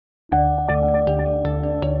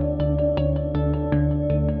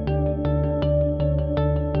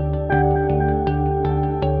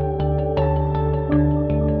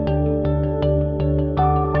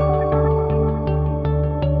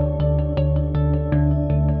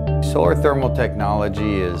Solar thermal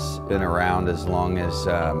technology has been around as long as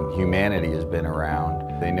humanity has been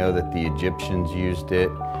around. They know that the Egyptians used it.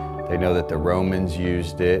 They know that the Romans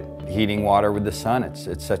used it. Heating water with the sun,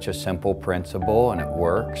 it's such a simple principle, and it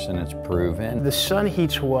works, and it's proven. The sun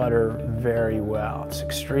heats water very well. It's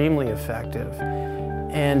extremely effective.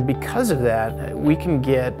 And because of that, we can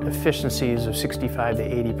get efficiencies of 65 to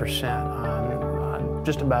 80% on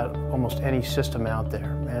just about almost any system out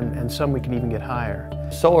there. And some we can even get higher.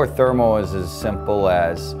 Solar thermal is as simple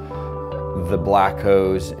as the black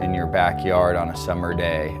hose in your backyard on a summer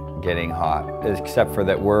day getting hot, except for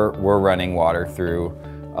that we're running water through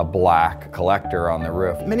a black collector on the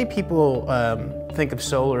roof. Many people think of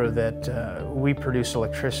solar that we produce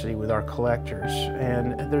electricity with our collectors,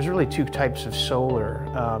 and there's really two types of solar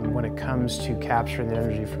when it comes to capturing the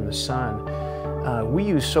energy from the sun. We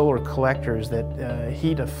use solar collectors that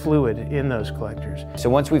heat a fluid in those collectors. So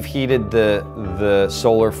once we've heated the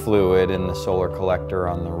solar fluid in the solar collector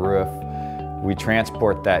on the roof, we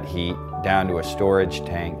transport that heat down to a storage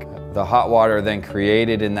tank. The hot water then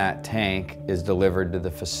created in that tank is delivered to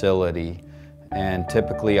the facility and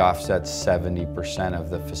typically offsets 70% of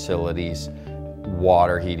the facility's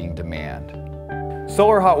water heating demand.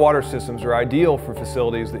 Solar hot water systems are ideal for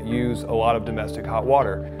facilities that use a lot of domestic hot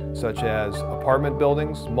water, such as apartment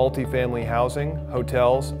buildings, multifamily housing,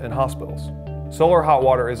 hotels, and hospitals. Solar hot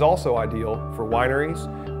water is also ideal for wineries,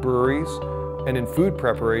 breweries, and in food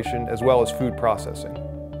preparation as well as food processing.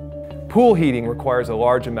 Pool heating requires a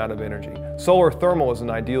large amount of energy. Solar thermal is an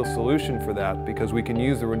ideal solution for that because we can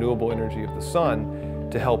use the renewable energy of the sun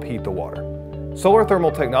to help heat the water. Solar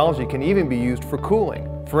thermal technology can even be used for cooling.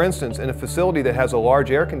 For instance, in a facility that has a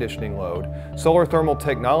large air conditioning load, solar thermal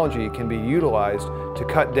technology can be utilized to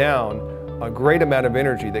cut down a great amount of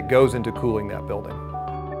energy that goes into cooling that building.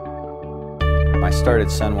 I started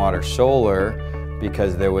SunWater Solar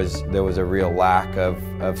because there was a real lack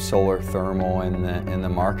of solar thermal in the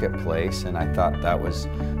marketplace, and I thought that was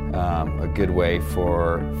a good way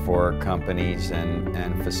for companies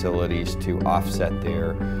and facilities to offset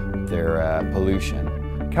their pollution.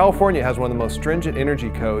 California has one of the most stringent energy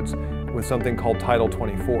codes with something called Title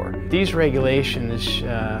 24. These regulations,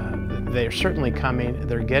 they're certainly coming.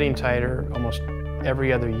 They're getting tighter. Almost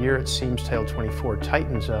every other year it seems Title 24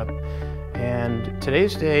 tightens up. And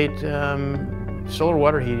today's date, solar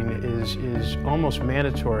water heating is almost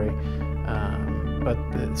mandatory, but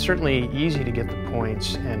it's certainly easy to get the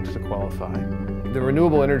points and to qualify. The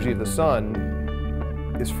renewable energy of the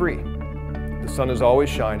sun is free. The sun is always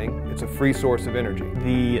shining. It's a free source of energy.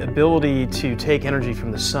 The ability to take energy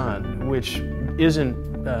from the sun, which isn't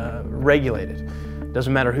regulated,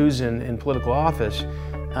 doesn't matter who's in political office,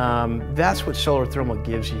 that's what solar thermal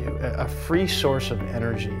gives you, a free source of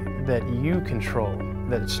energy that you control,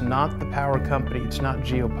 that it's not the power company, it's not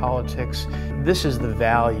geopolitics. This is the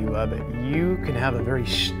value of it. You can have a very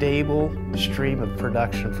stable stream of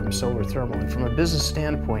production from solar thermal, and from a business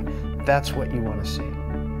standpoint, that's what you want to see.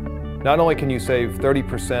 Not only can you save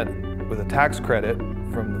 30% with a tax credit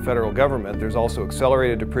from the federal government, there's also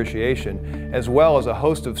accelerated depreciation, as well as a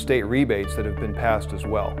host of state rebates that have been passed as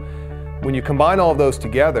well. When you combine all of those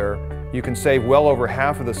together, you can save well over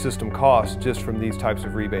half of the system costs just from these types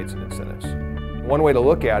of rebates and incentives. One way to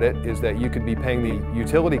look at it is that you could be paying the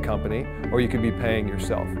utility company, or you could be paying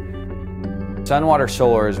yourself. SunWater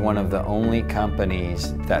Solar is one of the only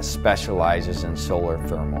companies that specializes in solar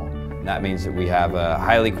thermal. That means that we have a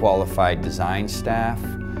highly qualified design staff.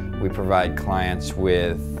 We provide clients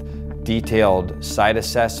with detailed site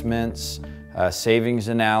assessments, savings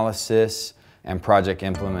analysis, and project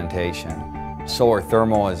implementation. Solar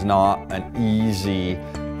thermal is not an easy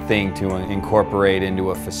thing to incorporate into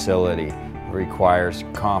a facility. It requires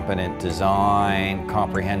competent design,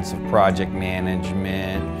 comprehensive project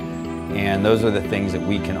management, and those are the things that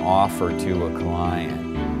we can offer to a client.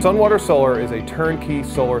 SunWater Solar is a turnkey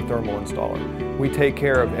solar thermal installer. We take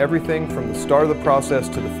care of everything from the start of the process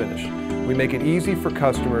to the finish. We make it easy for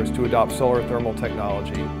customers to adopt solar thermal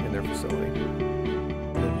technology in their facility.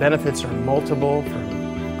 The benefits are multiple,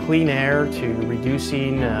 from clean air to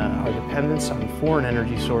reducing our dependence on foreign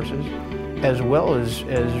energy sources, as well as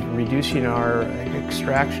reducing our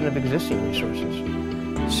extraction of existing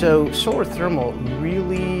resources. So solar thermal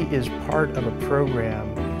really is part of a program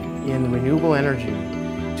in renewable energy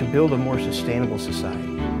to build a more sustainable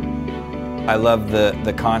society. I love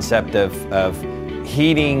the concept of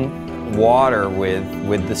heating water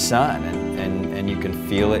with the sun, and you can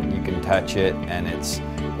feel it, you can touch it, and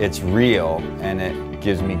it's real, and it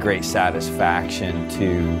gives me great satisfaction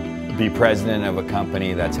to be president of a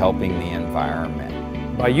company that's helping the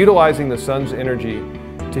environment. By utilizing the sun's energy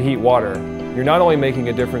to heat water, you're not only making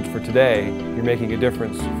a difference for today, you're making a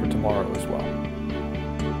difference for tomorrow as well.